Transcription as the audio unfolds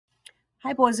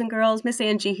Hi, boys and girls. Miss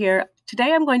Angie here.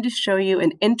 Today I'm going to show you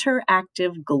an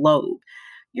interactive globe.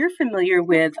 You're familiar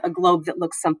with a globe that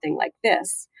looks something like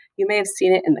this. You may have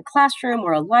seen it in the classroom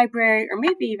or a library or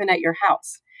maybe even at your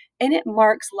house. And it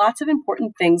marks lots of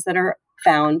important things that are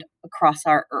found across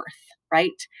our Earth,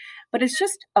 right? But it's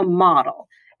just a model,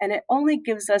 and it only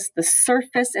gives us the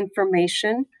surface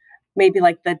information, maybe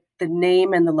like the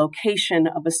name and the location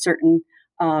of a certain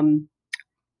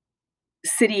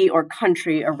city or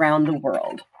country around the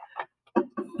world.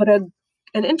 But an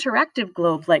interactive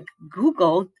globe like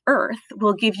Google Earth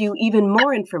will give you even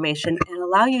more information and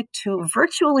allow you to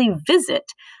virtually visit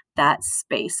that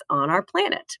space on our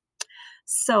planet.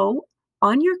 So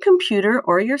on your computer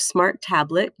or your smart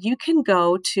tablet, you can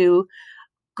go to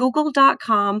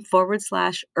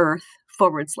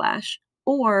google.com/earth/,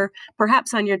 or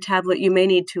perhaps on your tablet, you may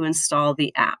need to install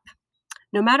the app.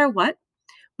 No matter what,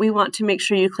 we want to make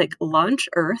sure you click Launch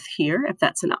Earth here, if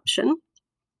that's an option.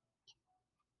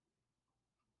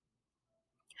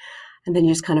 And then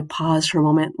you just kind of pause for a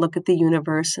moment, look at the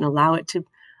universe, and allow it to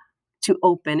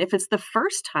open. If it's the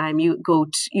first time you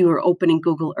are opening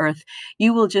Google Earth,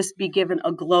 you will just be given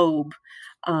a globe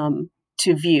to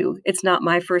view. It's not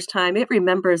my first time. It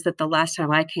remembers that the last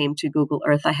time I came to Google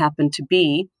Earth, I happened to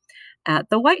be at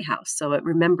the White House. So it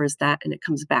remembers that and it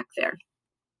comes back there.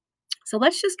 So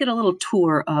let's just get a little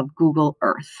tour of Google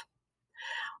Earth.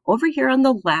 Over here on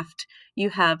the left, you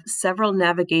have several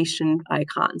navigation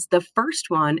icons. The first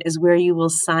one is where you will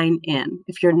sign in.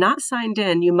 If you're not signed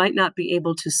in, you might not be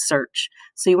able to search.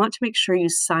 So you want to make sure you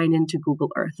sign into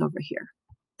Google Earth over here.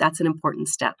 That's an important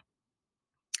step.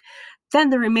 Then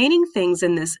the remaining things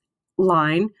in this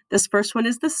line, this first one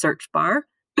is the search bar,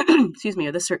 excuse me,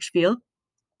 or the search field.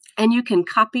 And you can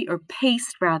copy or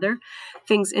paste, rather,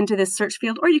 things into this search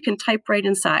field, or you can type right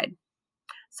inside.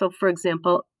 So for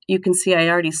example, you can see I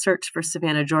already searched for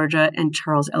Savannah, Georgia and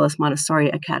Charles Ellis Montessori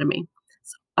Academy.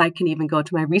 So I can even go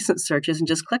to my recent searches and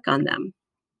just click on them.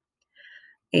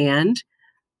 And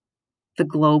the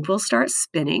globe will start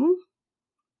spinning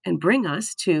and bring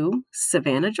us to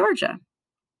Savannah, Georgia.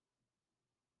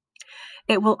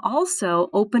 It will also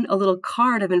open a little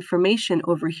card of information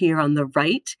over here on the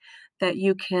right that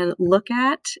you can look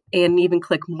at and even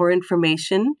click more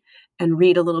information and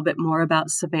read a little bit more about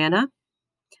Savannah.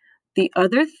 The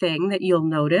other thing that you'll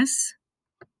notice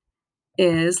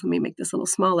is, let me make this a little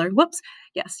smaller. Whoops.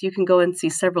 Yes, you can go and see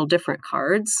several different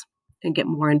cards and get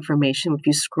more information. If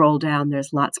you scroll down,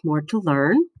 there's lots more to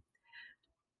learn.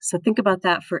 So think about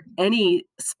that for any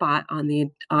spot on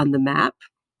the map.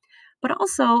 But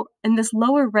also in this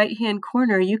lower right-hand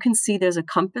corner, you can see there's a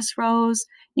compass rose.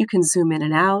 You can zoom in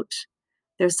and out.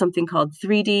 There's something called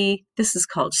 3D. This is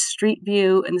called Street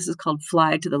View, and this is called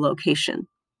Fly to the Location.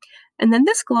 And then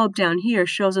this globe down here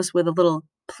shows us with a little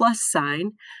plus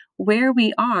sign where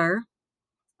we are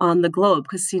on the globe.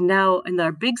 Because see, now in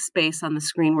our big space on the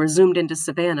screen, we're zoomed into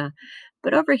Savannah.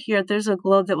 But over here, there's a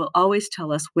globe that will always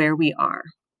tell us where we are.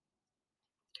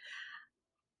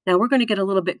 Now we're going to get a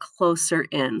little bit closer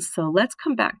in. So let's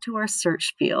come back to our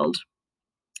search field.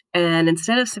 And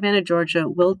instead of Savannah, Georgia,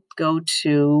 we'll go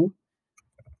to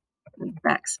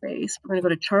backspace. We're going to go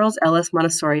to Charles Ellis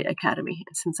Montessori Academy.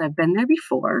 And since I've been there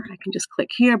before, I can just click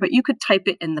here, but you could type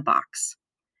it in the box.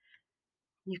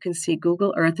 You can see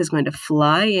Google Earth is going to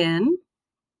fly in,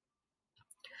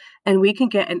 and we can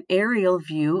get an aerial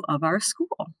view of our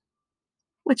school,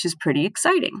 which is pretty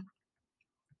exciting.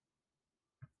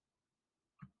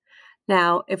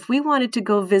 Now, if we wanted to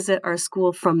go visit our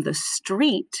school from the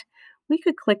street, we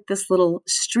could click this little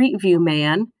Street View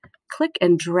man, click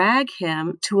and drag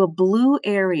him to a blue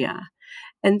area.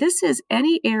 And this is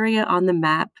any area on the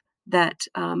map that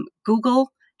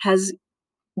Google has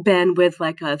been with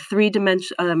like a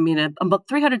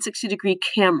 360-degree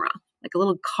camera, like a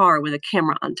little car with a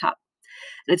camera on top.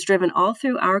 And it's driven all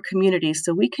through our community,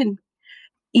 so we can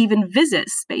even visit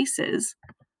spaces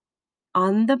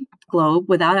on the globe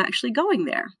without actually going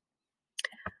there.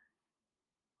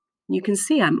 You can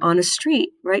see I'm on a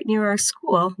street right near our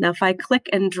school. Now, if I click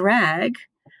and drag,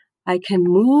 I can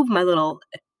move my little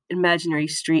imaginary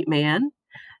street man,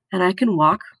 and I can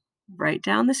walk right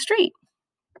down the street.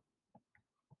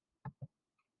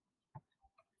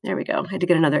 There we go. I had to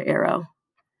get another arrow.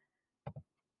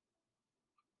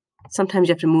 Sometimes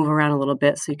you have to move around a little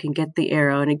bit so you can get the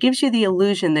arrow, and it gives you the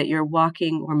illusion that you're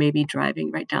walking or maybe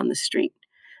driving right down the street.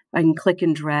 I can click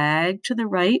and drag to the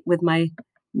right with my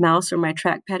mouse or my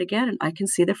trackpad again, and I can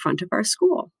see the front of our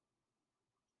school.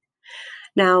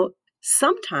 Now,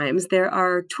 sometimes there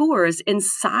are tours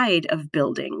inside of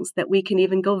buildings that we can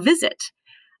even go visit,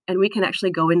 and we can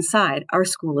actually go inside. Our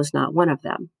school is not one of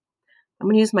them. I'm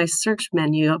going to use my search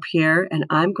menu up here, and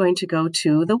I'm going to go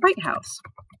to the White House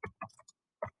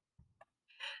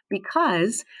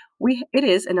because it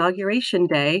is Inauguration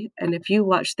Day. And if you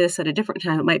watch this at a different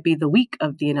time, it might be the week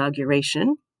of the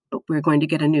inauguration, but we're going to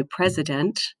get a new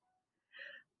president.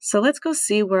 So let's go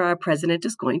see where our president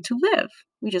is going to live.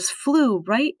 We just flew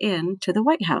right into the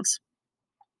White House.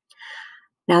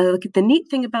 Now, look at the neat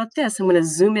thing about this. I'm going to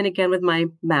zoom in again with my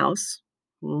mouse.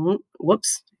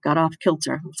 Whoops, got off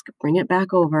kilter. Let's bring it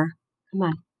back over. Come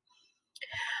on.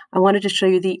 I wanted to show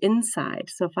you the inside.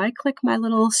 So if I click my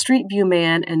little Street View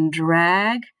man and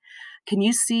drag, can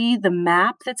you see the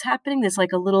map that's happening? There's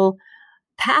like a little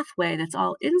pathway that's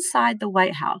all inside the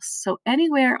White House. So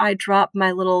anywhere I drop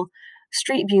my little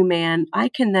Street View man, I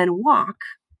can then walk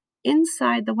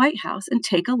inside the White House and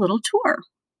take a little tour.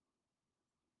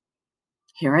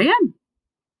 Here I am.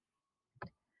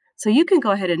 So you can go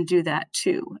ahead and do that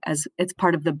too, as it's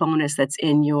part of the bonus that's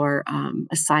in your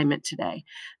assignment today.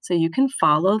 So you can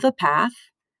follow the path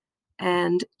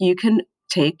and you can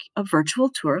take a virtual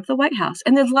tour of the White House.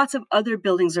 And there's lots of other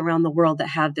buildings around the world that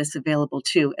have this available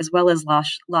too, as well as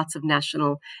lots of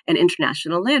national and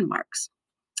international landmarks.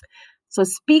 So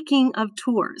speaking of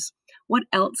tours, what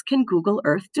else can Google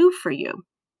Earth do for you?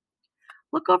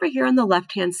 Look over here on the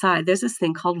left-hand side. There's this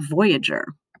thing called Voyager.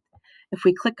 If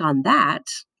we click on that,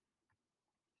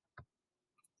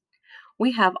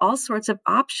 we have all sorts of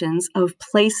options of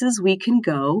places we can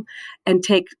go and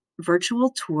take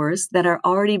virtual tours that are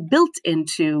already built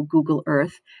into Google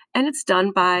Earth, and it's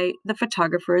done by the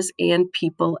photographers and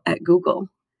people at Google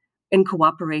in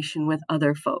cooperation with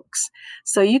other folks.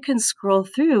 So you can scroll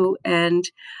through and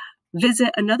visit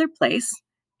another place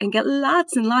and get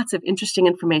lots and lots of interesting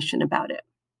information about it.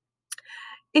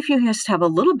 If you just have a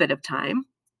little bit of time,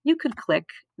 you could click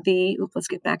let's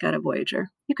get back out of Voyager.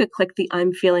 You could click the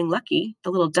I'm feeling lucky, the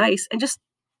little dice, and just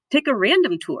take a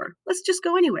random tour. Let's just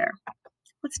go anywhere.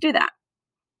 Let's do that.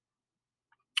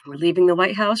 We're leaving the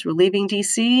White House. We're leaving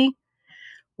DC.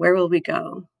 Where will we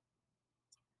go?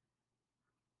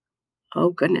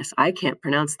 Oh, goodness, I can't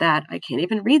pronounce that. I can't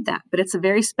even read that, but it's a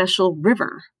very special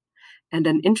river and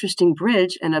an interesting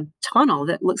bridge and a tunnel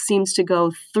that seems to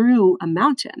go through a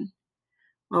mountain.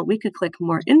 Well, we could click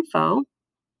more info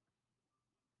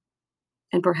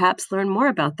and perhaps learn more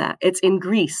about that. It's in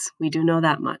Greece. We do know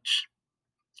that much.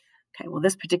 Okay, well,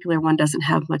 this particular one doesn't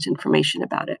have much information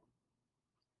about it,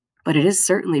 but it is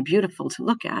certainly beautiful to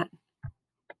look at.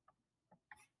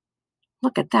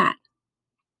 Look at that.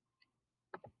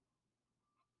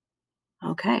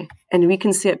 Okay, and we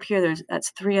can see up here,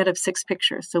 that's 3 out of 6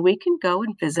 pictures. So we can go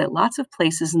and visit lots of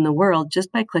places in the world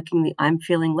just by clicking the I'm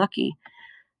feeling lucky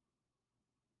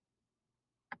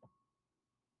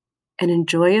and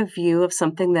enjoy a view of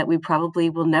something that we probably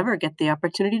will never get the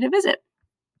opportunity to visit.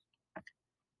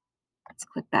 Let's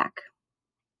click back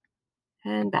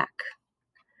and back.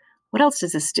 What else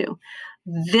does this do?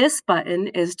 This button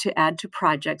is to add to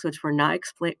projects, which we're not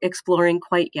exploring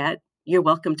quite yet. You're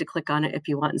welcome to click on it if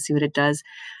you want and see what it does.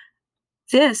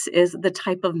 This is the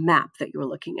type of map that you're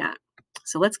looking at.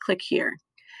 So let's click here.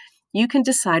 You can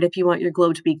decide if you want your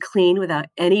globe to be clean without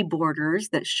any borders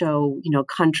that show,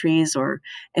 countries or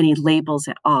any labels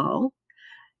at all.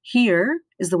 Here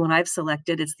is the one I've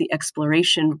selected. It's the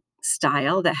exploration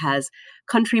style that has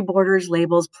country borders,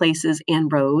 labels, places,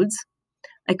 and roads.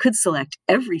 I could select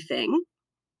everything,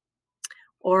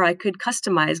 or I could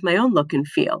customize my own look and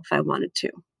feel if I wanted to.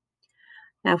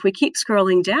 Now, if we keep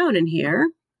scrolling down in here,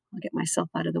 I'll get myself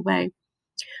out of the way.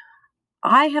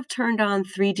 I have turned on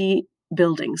 3D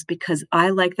buildings because I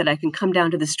like that I can come down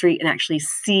to the street and actually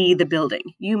see the building.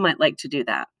 You might like to do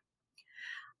that.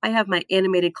 I have my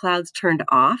animated clouds turned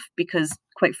off because,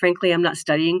 quite frankly, I'm not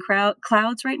studying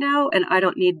clouds right now, and I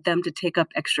don't need them to take up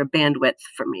extra bandwidth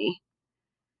for me.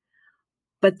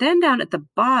 But then down at the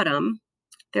bottom,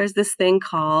 there's this thing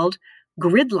called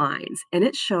grid lines, and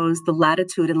it shows the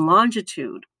latitude and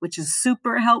longitude, which is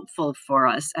super helpful for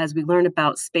us as we learn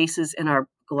about spaces in our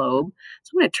globe.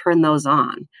 So I'm going to turn those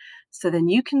on. So then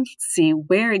you can see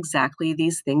where exactly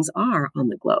these things are on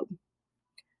the globe.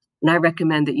 And I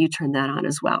recommend that you turn that on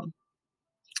as well.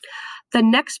 The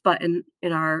next button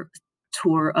in our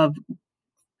tour of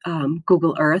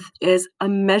Google Earth is a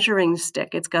measuring stick.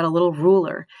 It's got a little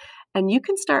ruler. And you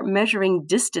can start measuring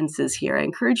distances here. I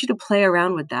encourage you to play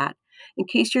around with that. In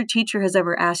case your teacher has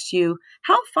ever asked you,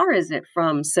 how far is it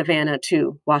from Savannah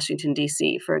to Washington,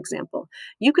 D.C., for example?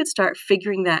 You could start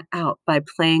figuring that out by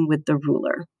playing with the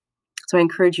ruler. So I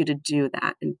encourage you to do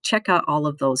that and check out all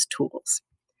of those tools.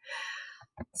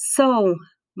 So,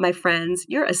 my friends,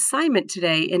 your assignment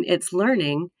today in It's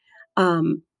Learning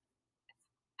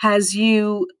has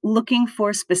you looking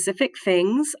for specific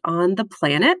things on the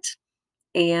planet,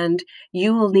 and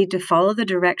you will need to follow the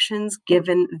directions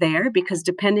given there, because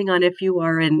depending on if you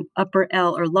are in upper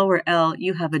L or lower L,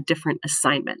 you have a different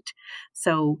assignment.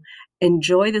 So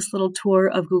enjoy this little tour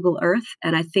of Google Earth,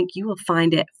 and I think you will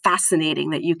find it fascinating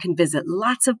that you can visit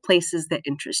lots of places that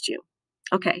interest you.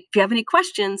 Okay, if you have any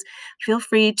questions, feel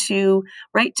free to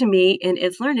write to me in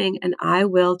It's Learning, and I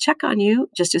will check on you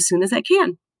just as soon as I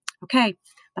can. Okay,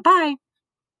 bye-bye.